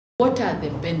What are the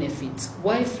benefits?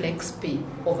 Why Flexpay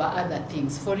over other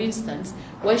things? For instance,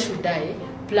 why should I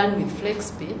plan with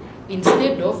Flexpay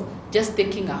instead of just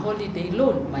taking a holiday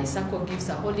loan? My SACCO gives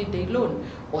a holiday loan,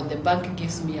 or the bank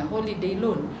gives me a holiday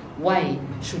loan. Why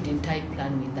shouldn't I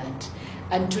plan with that?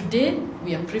 And today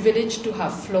we are privileged to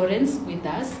have Florence with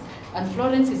us, and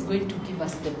Florence is going to give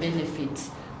us the benefits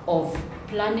of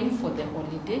planning for the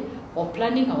holiday or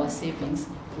planning our savings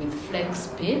with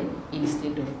Flexpay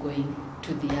instead of going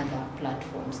to the other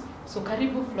platforms. So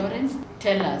karibu Florence,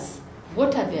 tell us,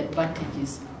 what are the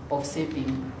advantages of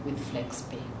saving with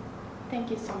Flexpay? Thank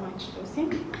you so much, Lucy.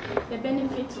 The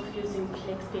benefits of using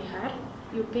Flexpay are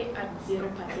you pay at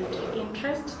 0%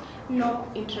 interest. No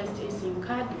interest is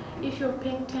incurred. If you're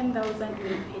paying 10,000, you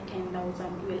will pay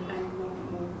 10,000. You will earn no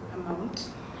more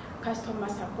amount. Customer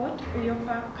support. We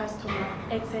offer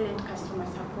excellent customer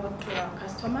support to our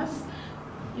customers.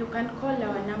 You can call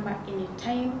our number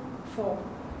anytime for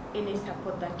any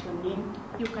support that you need.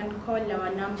 You can call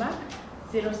our number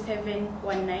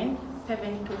 0719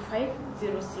 725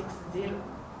 060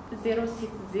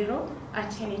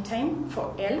 at any time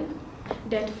for help.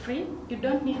 Debt free. You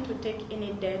don't need to take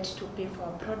any debt to pay for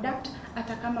a product.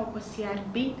 Hata kama uko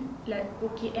CRB,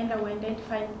 ukienda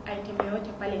uidentified item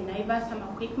yoyote pale Naivas ama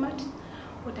Quickmart,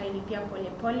 utailipia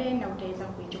pole na utaweza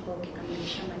kuichukua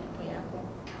ukikamilisha malipo yako.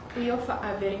 We offer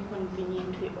a very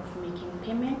convenient way of making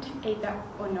payment, either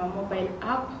on our mobile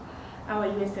app, our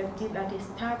USSD, that is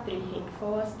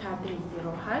 *384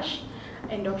 *30#,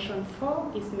 and option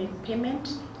 4 is make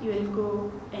payment. You will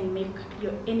go and make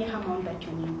any amount that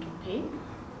you need to pay.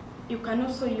 You can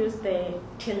also use the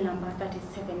till number, that is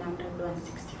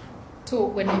 700-164. So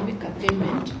when I make a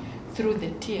payment through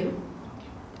the till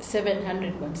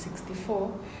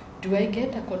 700-164, do I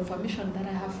get a confirmation that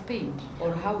I have paid,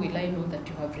 or how will I know that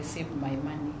you have received my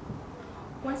money?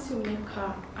 Once you make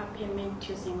a payment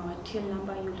using our till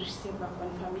number, you'll receive a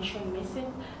confirmation message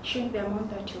showing the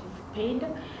amount that you've paid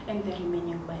and the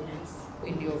remaining balance.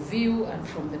 In your view and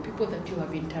from the people that you have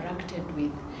interacted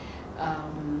with,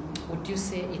 would you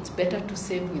say it's better to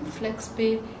save with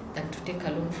Flexpay than to take a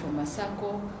loan from a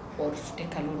SACCO or to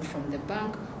take a loan from the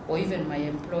bank, or even my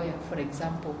employer, for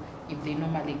example, if they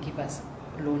normally give us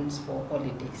loans for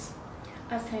holidays?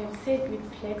 As I have said, with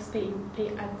Flexpay, you pay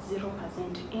at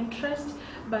 0% interest,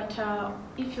 but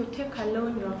if you take a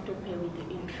loan, you have to pay with the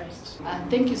interest.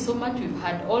 Thank you so much. We've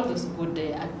had all those good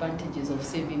advantages of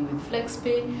saving with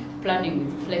Flexpay, planning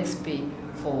with Flexpay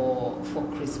for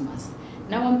Christmas.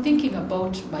 Now I'm thinking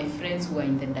about my friends who are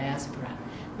in the diaspora.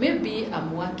 Maybe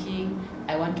I'm working,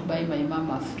 I want to buy my mom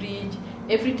a fridge.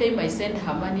 Every time I send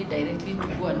her money directly to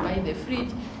go and buy the fridge,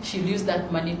 she'll use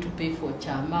that money to pay for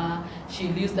chama,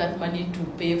 she'll use that money to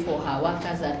pay for her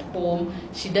workers at home.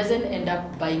 She doesn't end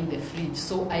up buying the fridge.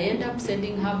 So I end up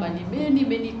sending her money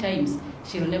many times.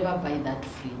 She'll never buy that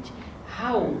fridge.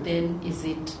 How then is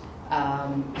it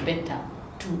better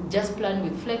to just plan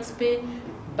with Flexpay,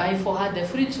 buy for her the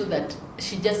fridge so that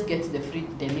she just gets the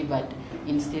fridge delivered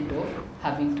instead of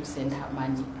having to send her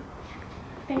money?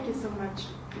 Thank you so much,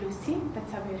 Lucy.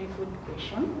 That's a very good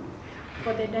question.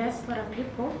 For the diaspora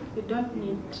people, you don't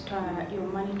need your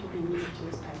money to be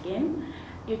misused again.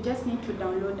 You just need to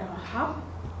download our app.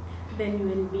 Then you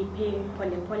will be paying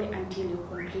pole until you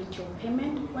complete your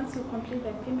payment. Once you complete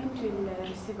the payment, you will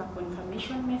receive a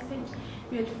confirmation message.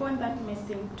 You will forward that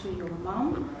message to your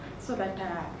mom so that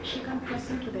she can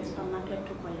proceed to the supermarket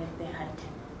to collect the item.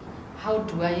 How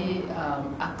do I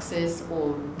access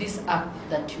or this app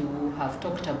that you have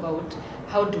talked about?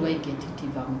 How do I get it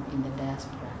if I'm in the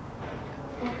diaspora?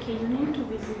 Okay, you need to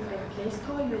visit the Play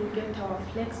Store. You will get our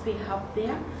Flexpay app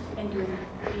there, and you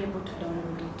will be able to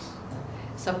download it.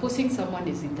 Supposing someone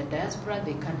is in the diaspora,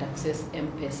 they can't access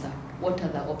M-Pesa. What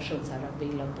other options are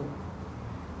available?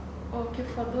 Okay,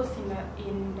 for those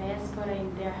in diaspora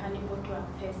and they are unable to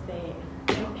access the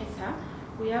M-Pesa,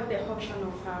 we have the option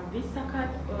of a Visa card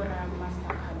or a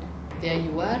MasterCard. There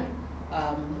you are.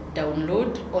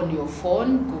 Download on your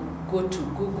phone, go to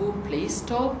Google Play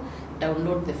Store,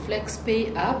 download the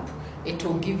Flexpay app. It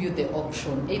will give you the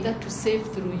option either to save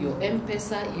through your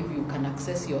M-Pesa if you can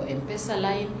access your M-Pesa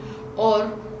line,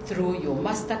 or through your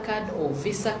MasterCard or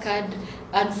Visa card.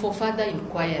 And for further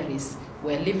inquiries,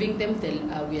 we are leaving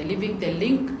the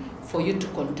link for you to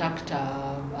contact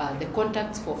the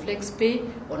contacts for Flexpay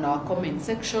on our comment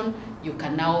section. You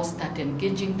can now start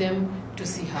engaging them to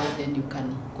see how then you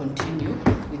can continue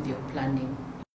with your planning.